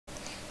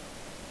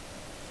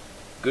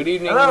Good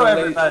evening, Hello,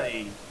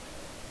 everybody.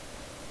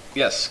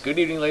 Yes, good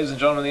evening, ladies and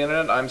gentlemen of the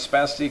internet. I'm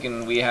Spaztique,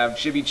 and we have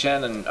Chibi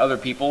Chen and other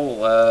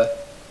people.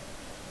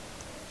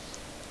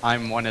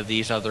 I'm one of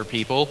these other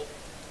people.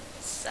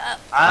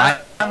 Sup? I'm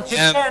am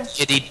Chen.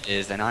 Kitty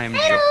Diz, and I am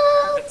joined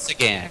once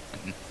again.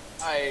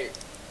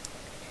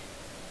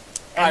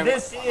 And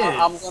this is...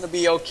 I'm gonna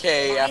be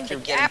okay Mind after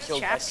the getting Gap,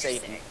 killed by Chapter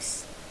Satan.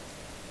 6.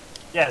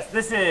 Yes,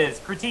 this is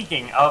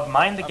critiquing of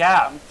Mind the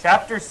Gap,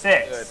 Chapter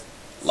 6. Good.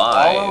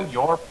 Follow Live.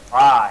 your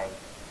pride.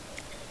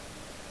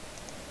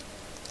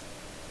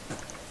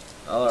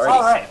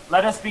 Alright,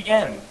 let us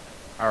begin.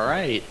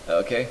 Alright.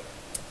 Okay.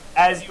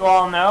 As you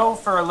all know,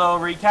 for a little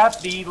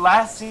recap, the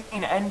last scene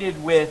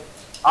ended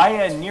with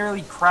Aya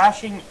nearly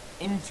crashing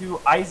into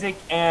Isaac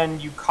and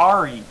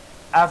Yukari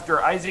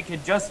after Isaac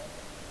had just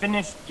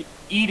finished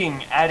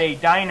eating at a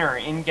diner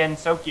in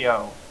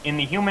Gensokyo, in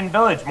the human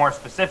village more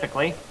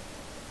specifically.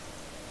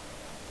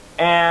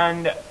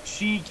 And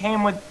she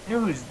came with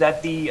news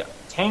that the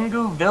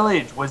Tengu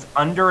village was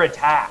under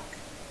attack.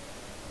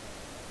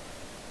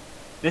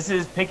 This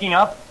is picking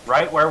up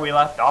right where we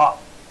left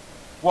off.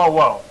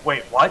 Whoa,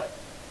 wait, what?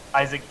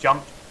 Isaac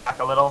jumped back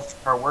a little,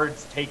 her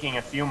words taking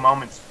a few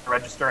moments to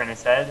register in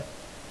his head.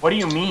 What do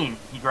you mean?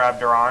 He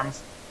grabbed her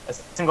arms. A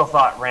single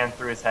thought ran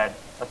through his head,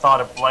 a thought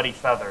of bloody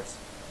feathers,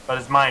 but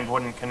his mind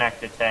wouldn't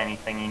connect it to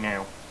anything he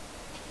knew.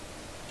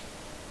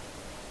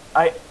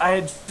 I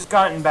had just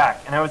gotten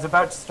back, and I was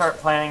about to start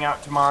planning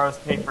out tomorrow's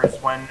papers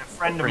when a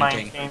friend of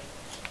mine came...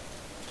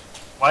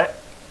 What?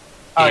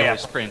 Oh yeah,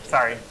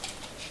 sorry.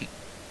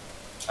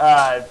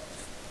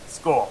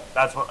 School.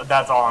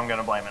 That's all I'm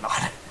gonna blame it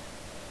on.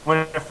 When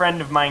a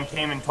friend of mine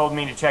came and told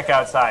me to check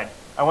outside,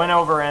 I went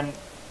over and...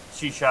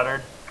 She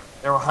shuddered.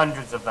 There were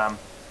hundreds of them.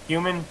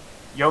 Human,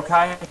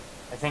 yokai,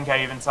 I think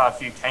I even saw a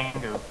few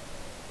Tengu.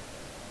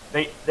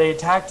 They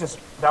attacked us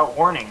without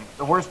warning.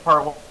 The worst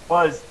part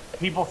was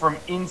people from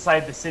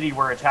inside the city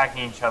were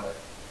attacking each other.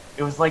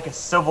 It was like a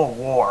civil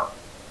war.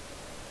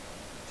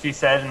 She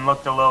said and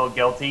looked a little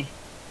guilty.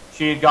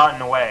 She had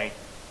gotten away,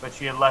 but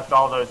she had left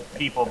all those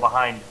people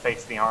behind to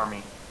face the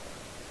army.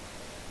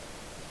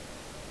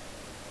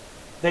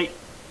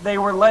 They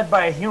were led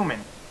by a human,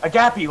 a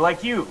gappy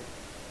like you.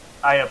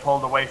 Aya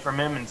pulled away from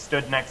him and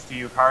stood next to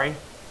Yukari.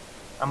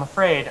 I'm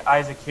afraid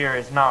Isaac here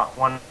is not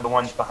one of the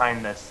ones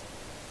behind this.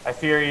 I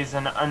fear he's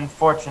an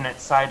unfortunate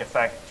side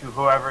effect to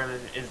whoever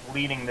is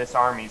leading this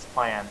army's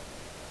plan.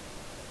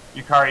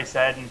 Yukari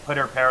said and put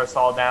her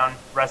parasol down,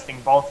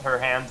 resting both her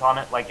hands on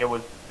it like it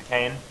was a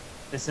cane.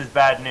 This is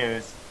bad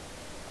news.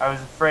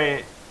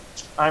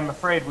 I'm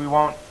afraid we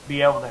won't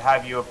be able to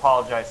have you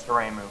apologize to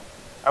Reimu.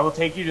 I will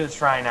take you to the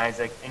shrine,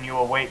 Isaac, and you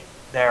will wait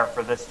there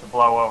for this to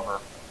blow over,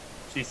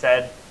 she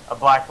said, a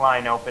black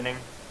line opening.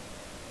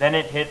 Then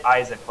it hit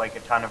Isaac like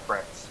a ton of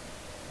bricks.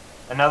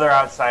 Another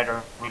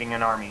outsider leading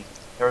an army.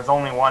 There was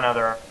only one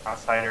other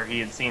outsider he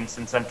had seen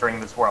since entering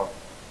this world.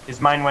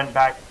 His mind went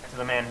back to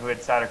the man who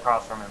had sat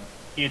across from him.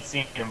 He had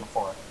seen him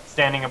before,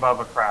 standing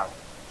above a crowd.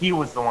 He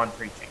was the one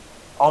preaching.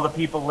 All the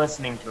people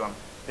listening to him.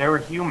 They were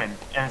human,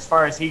 and as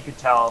far as he could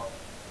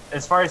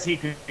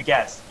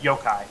guess,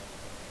 yokai.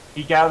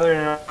 He gathered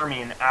an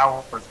army in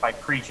hours by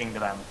preaching to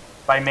them,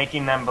 by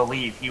making them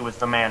believe he was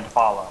the man to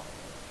follow.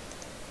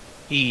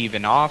 He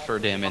even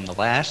offered him in the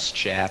last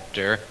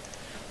chapter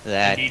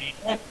that... Indeed he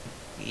did.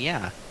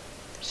 Yeah.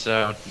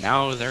 So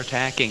now they're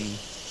attacking...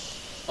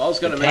 I was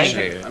going to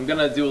mention, I'm going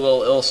to do a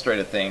little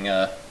illustrated thing.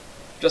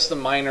 Just a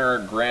minor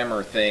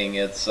grammar thing.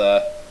 It's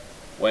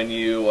when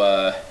you,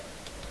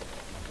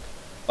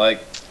 like,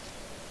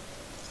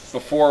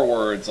 before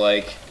words,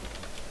 like,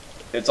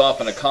 it's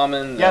often a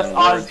common, yes, then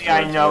Ozzy, words,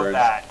 I know words,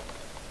 that.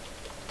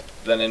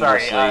 Then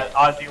Sorry, inversely.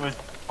 Ozzy was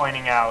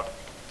pointing out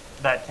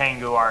that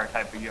Tengu are a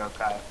type of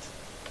yokai.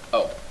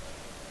 Oh.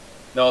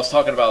 No, I was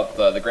talking about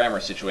the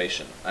grammar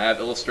situation. I have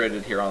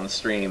illustrated here on the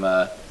stream.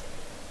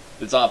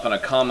 It's often a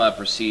comma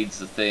precedes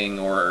the thing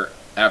or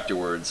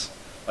afterwards.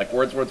 Like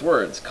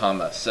words,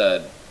 comma,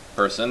 said,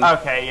 person.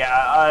 Okay,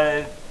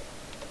 yeah,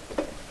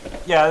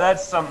 yeah,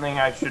 that's something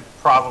I should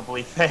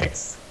probably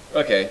fix.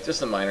 Okay,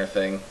 just a minor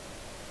thing.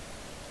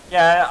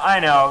 Yeah,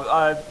 I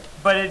know,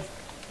 but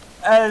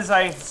as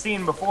I've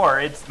seen before,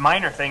 it's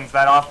minor things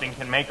that often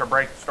can make or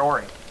break the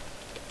story.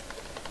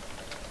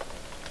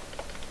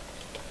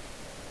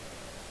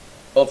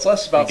 Well, it's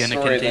less about story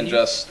continue? than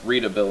just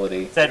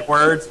readability. Said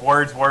words.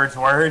 Oh,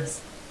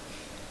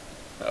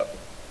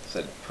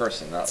 said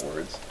person, not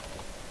words.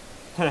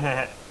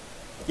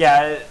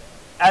 Yeah,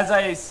 as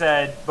I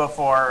said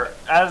before,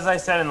 as I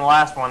said in the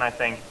last one, I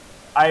think,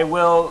 I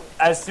will,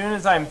 as soon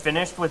as I'm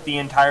finished with the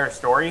entire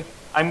story,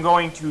 I'm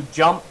going to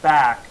jump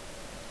back,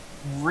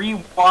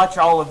 re-watch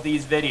all of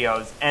these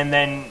videos, and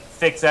then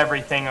fix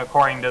everything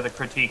according to the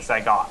critiques I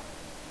got.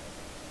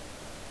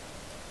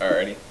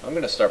 Alrighty, I'm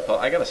gonna start.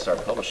 I gotta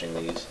start publishing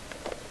these.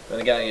 Then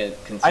again, I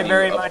gotta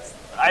continue.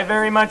 I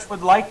very much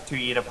would like to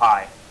eat a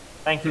pie.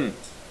 Thank you.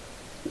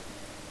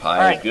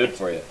 Pie is good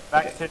for you.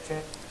 Back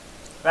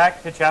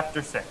to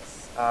chapter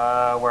 6.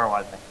 Where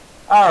was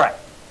I? Alright.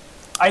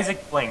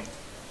 Isaac blinked.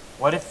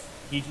 What if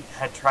he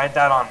had tried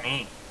that on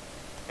me?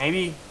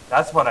 Maybe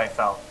that's what I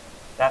felt.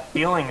 That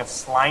feeling of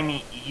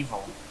slimy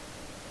evil.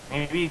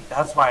 Maybe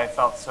that's why I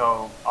felt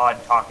so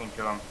odd talking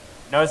to him.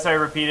 Notice I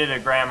repeated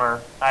I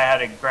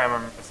had a grammar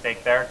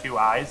mistake there, 2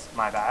 eyes,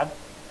 my bad.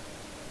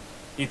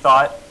 He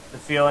thought, the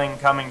feeling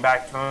coming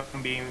back to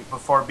him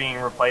before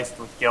being replaced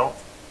with guilt.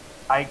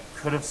 I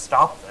could have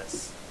stopped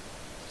this.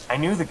 I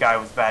knew the guy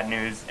was bad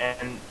news,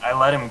 and I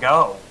let him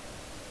go.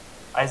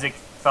 Isaac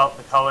felt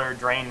the color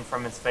drain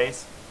from his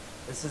face.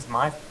 This is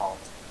my fault.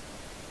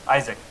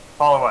 Isaac,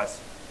 follow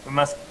us. We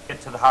must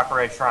get to the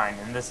Hakare Shrine,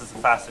 and this is the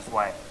fastest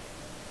way.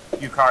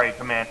 Yukari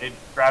commanded,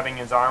 grabbing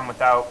his arm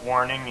without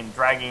warning and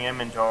dragging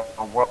him into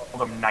a world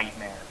of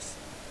nightmares.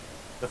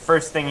 The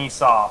first thing he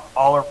saw,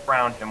 all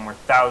around him, were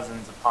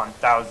thousands upon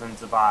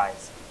thousands of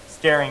eyes,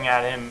 staring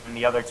at him and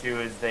the other 2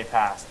 as they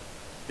passed.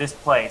 This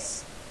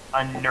place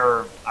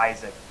unnerved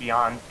Isaac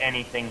beyond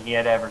anything he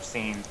had ever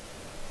seen.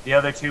 The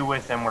other 2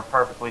 with him were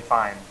perfectly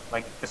fine,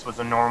 like this was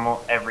a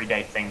normal,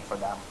 everyday thing for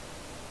them.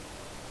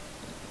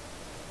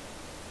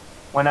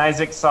 When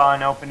Isaac saw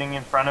an opening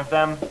in front of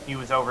them, he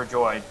was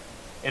overjoyed.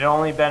 It had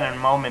only been a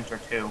moment or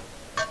 2.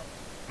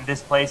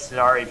 This place had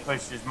already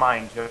pushed his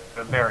mind to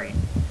a very,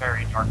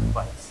 very dark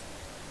place.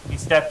 He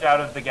stepped out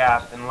of the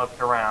gap and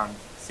looked around,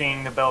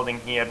 seeing the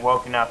building he had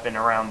woken up in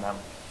around them.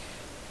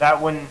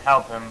 That wouldn't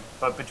help him,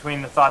 but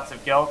between the thoughts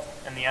of guilt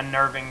and the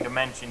unnerving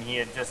dimension he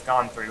had just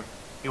gone through,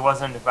 he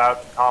wasn't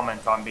about to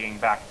comment on being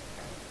back.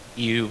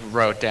 You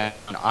wrote down,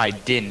 I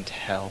didn't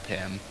help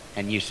him,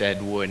 and you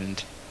said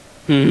wouldn't.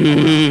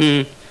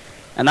 And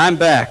I'm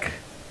back.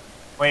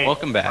 Wait,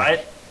 Welcome back.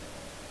 what?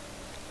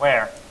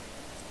 Where?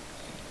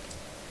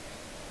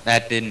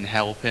 That didn't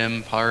help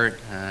him part.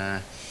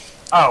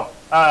 Well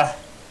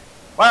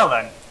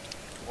then.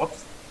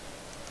 Whoops.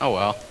 Oh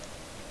well.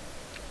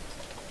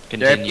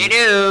 Continue.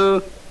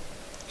 Derp-de-doo.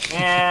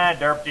 Yeah,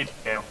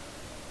 derp-de-doo.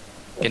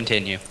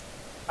 Continue.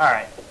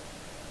 Alright.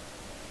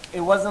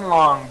 It wasn't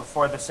long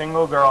before the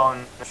single girl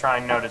in the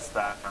shrine noticed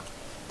that.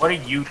 What are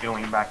you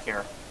doing back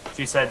here?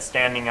 She said,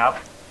 standing up,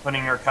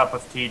 putting her cup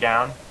of tea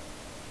down.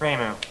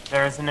 Reimu,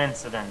 there is an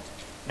incident.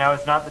 Now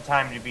is not the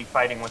time to be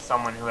fighting with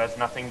someone who has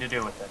nothing to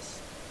do with this.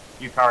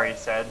 Yukari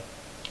said.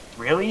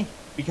 Really?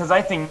 Because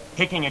I think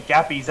kicking a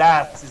Gappy's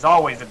ass is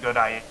always a good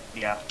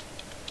idea.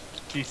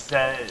 She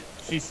said.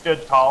 She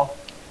stood tall,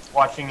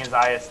 watching as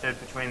Aya stood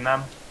between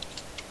them.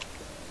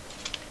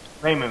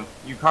 Reimu,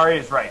 Yukari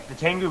is right. The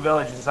Tengu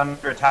village is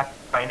under attack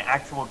by an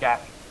actual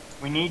Gappy.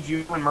 We need you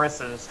and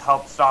Marissa to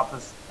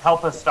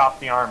help us stop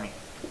the army.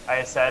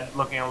 Aya said,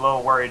 looking a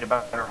little worried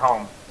about her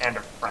home and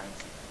her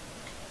friends.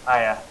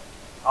 Aya,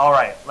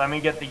 alright, let me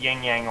get the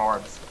yin-yang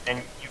orbs,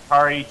 and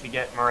Yukari to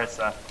get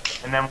Marissa,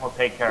 and then we'll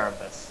take care of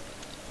this,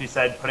 she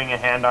said, putting a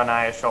hand on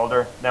Aya's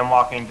shoulder, then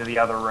walking to the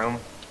other room.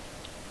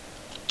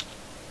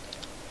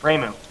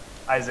 Reimu,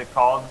 Isaac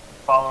called,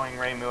 following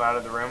Reimu out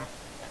of the room.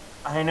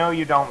 I know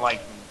you don't like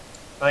me,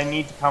 but I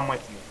need to come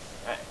with you.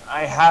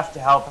 I have to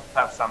help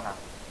out somehow,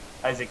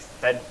 Isaac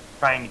said,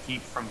 trying to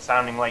keep from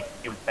sounding like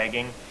he was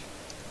begging.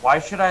 Why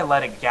should I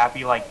let a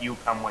Gappy like you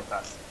come with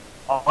us?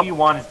 All you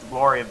want is the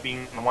glory of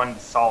being the one to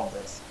solve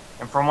this.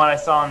 And from what I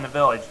saw in the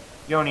village,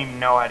 you don't even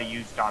know how to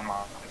use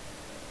Danma.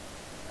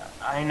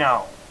 I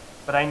know,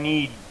 but I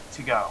need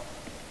to go.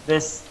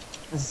 This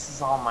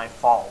is all my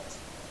fault,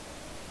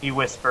 he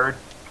whispered,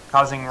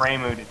 causing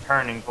Reimu to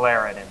turn and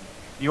glare at him.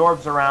 The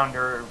orbs around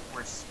her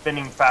were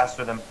spinning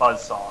faster than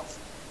buzzsaws.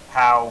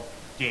 How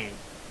did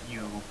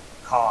you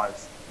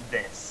cause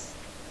this?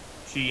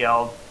 She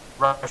yelled,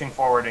 rushing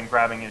forward and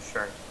grabbing his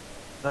shirt.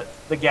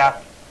 The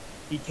Gappy.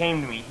 He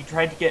came to me. He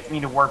tried to get me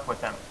to work with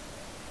him.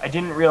 I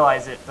didn't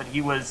realize it, but he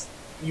was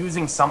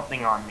using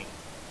something on me.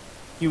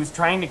 He was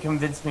trying to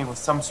convince me with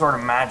some sort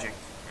of magic,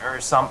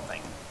 or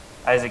something,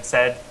 Isaac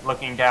said,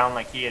 looking down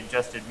like he had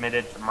just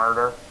admitted to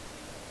murder.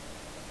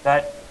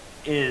 That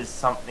is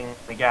something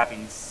the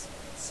Gappies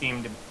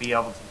seem to be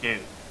able to do.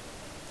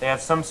 They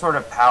have some sort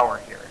of power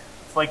here.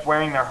 It's like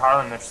wearing their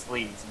heart on their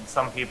sleeves, and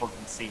some people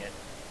can see it.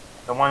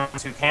 The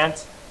ones who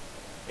can't,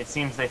 it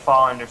seems they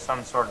fall under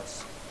some sort of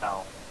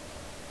spell.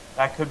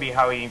 That could be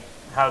how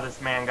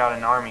this man got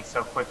an army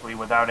so quickly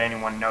without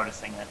anyone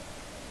noticing it.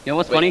 You know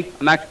what's funny?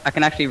 I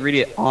can actually read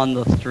it on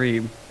the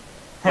stream.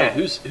 Wait,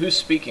 who's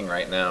speaking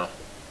right now?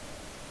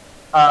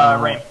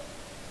 Rain.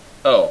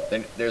 Oh,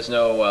 there's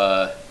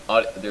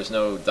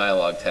no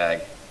dialogue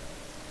tag.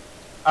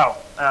 Oh,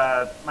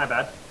 my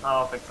bad.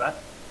 I'll fix that.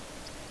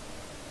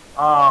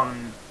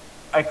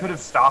 I could have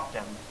stopped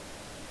him.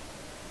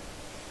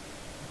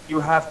 You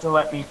have to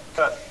let me...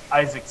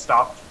 Isaac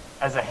stopped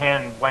as a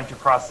hand went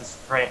across his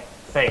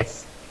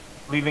face,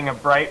 leaving a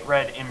bright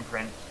red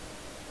imprint.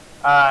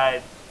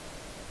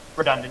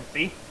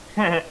 Redundancy.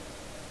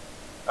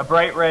 A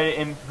bright red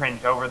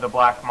imprint over the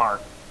black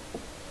mark.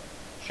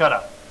 Shut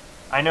up.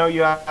 I know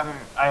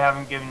I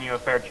haven't given you a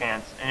fair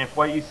chance, and if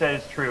what you said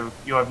is true,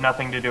 you have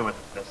nothing to do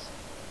with this.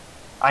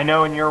 I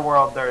know in your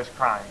world there is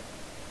crime.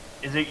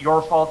 Is it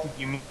your fault if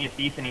you meet a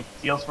thief and he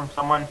steals from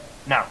someone?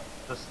 No.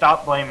 So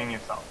stop blaming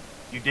yourself.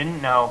 You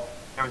didn't know.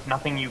 There was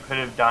nothing you could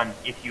have done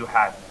if you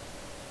had.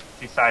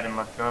 She sighed and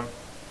looked to him.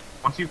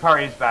 Once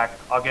Yukari's back,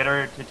 I'll get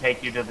her to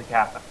take you to the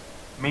cafe.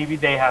 Maybe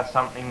they have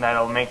something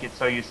that'll make it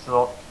so you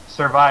still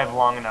survive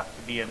long enough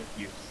to be of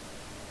use.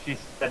 She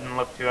said and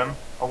looked to him,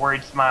 a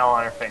worried smile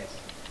on her face,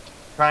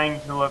 trying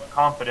to look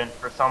confident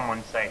for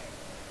someone's sake,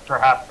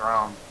 perhaps her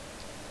own.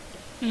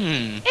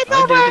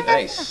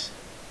 Nice.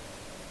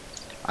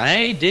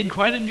 I did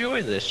quite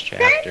enjoy this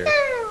chapter.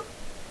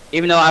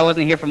 Even though I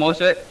wasn't here for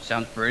most of it,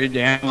 sounds pretty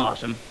damn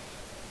awesome.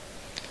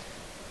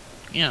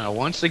 Yeah,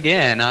 once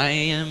again, I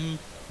am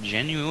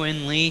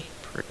genuinely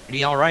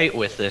pretty alright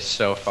with this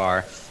so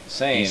far.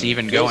 Same. He's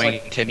even Feels going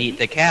like to meet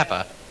the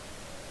Kappa.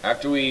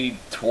 after we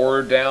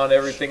tore down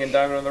everything in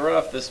Diamond in the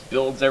Rough, this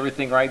builds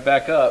everything right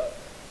back up.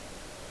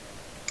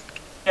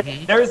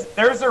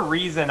 There's a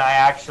reason I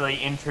actually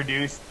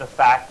introduced the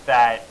fact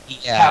that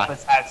Yeah.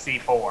 Kappas have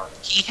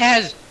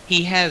C4.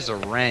 He has a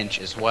wrench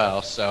as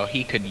well, so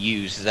he could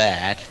use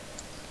that.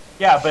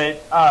 Yeah,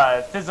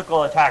 but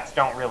physical attacks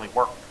don't really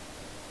work.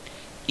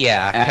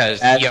 Yeah, because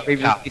As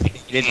previously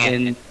stated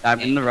in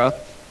Diamond in the Rough.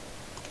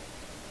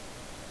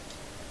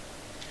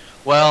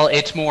 well,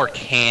 it's more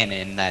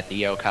canon that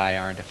the yokai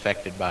aren't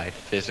affected by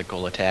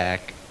physical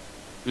attack,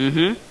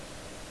 Mm-hmm.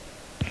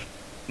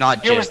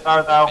 not Humans just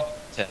are, though.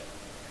 to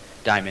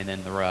Diamond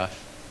in the Rough.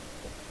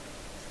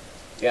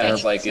 Yeah,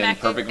 it's like in Smack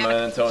Perfect it down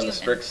Memento in the human.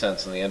 strict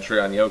sense in the entry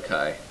on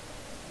yokai.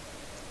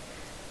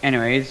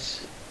 Anyways,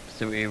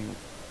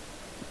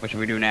 what should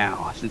we do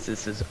now, since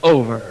this is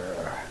over?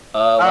 I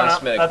don't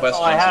Last know. minute That's questions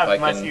all I have, if I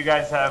unless can. you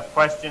guys have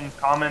questions,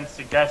 comments,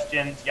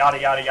 suggestions, yada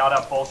yada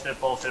yada, bullshit.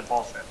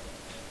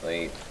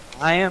 Wait.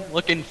 I am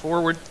looking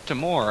forward to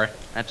more.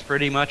 That's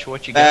pretty much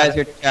what you As got.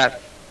 your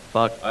chat.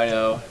 Fuck. I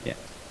know. Yeah.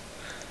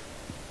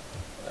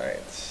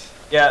 Alright.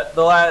 Yeah,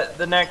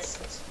 the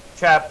next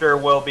chapter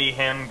will be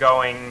him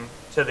going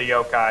to the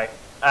yokai.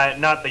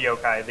 Not the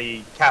yokai,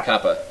 the Kappa.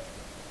 Kappa.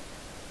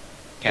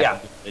 Yeah.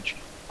 Village.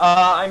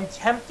 I'm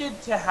tempted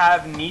to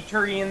have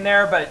Nitri in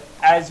there, but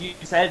as you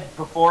said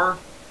before,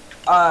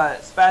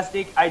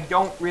 Spaztique, I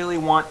don't really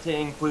want to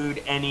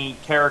include any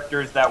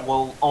characters that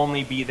will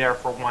only be there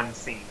for one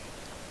scene.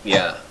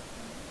 Yeah.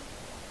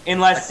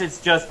 Unless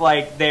it's just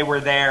like they were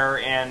there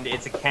and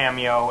it's a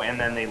cameo and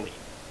then they leave.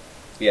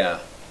 Yeah.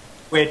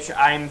 Which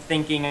I'm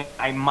thinking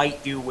I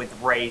might do with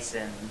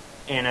Rayson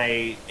in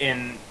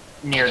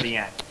near the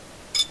end.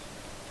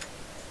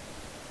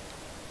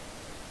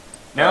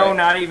 No, Alright.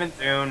 not even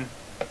soon.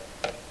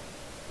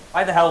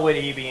 Why the hell would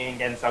he be in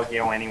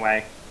Gensokyo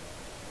anyway?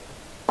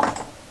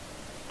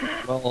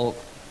 Well,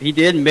 he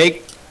did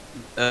make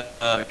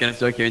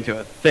Gensokyo into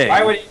a thing.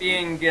 Why would he be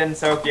in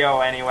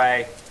Gensokyo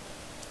anyway?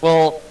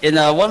 Well, in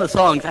one of the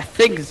songs, I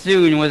think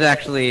Zune was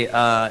actually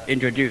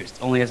introduced,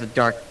 only as a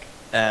dark,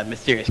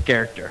 mysterious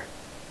character.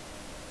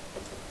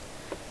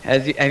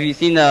 Have you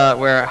seen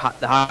where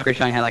the Hungry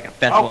Shine had like a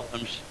festival?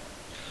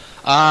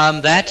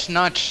 That's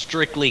not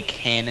strictly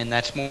canon.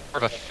 That's more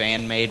of a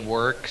fan-made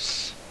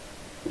works,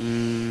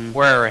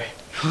 where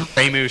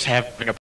Raymu's having a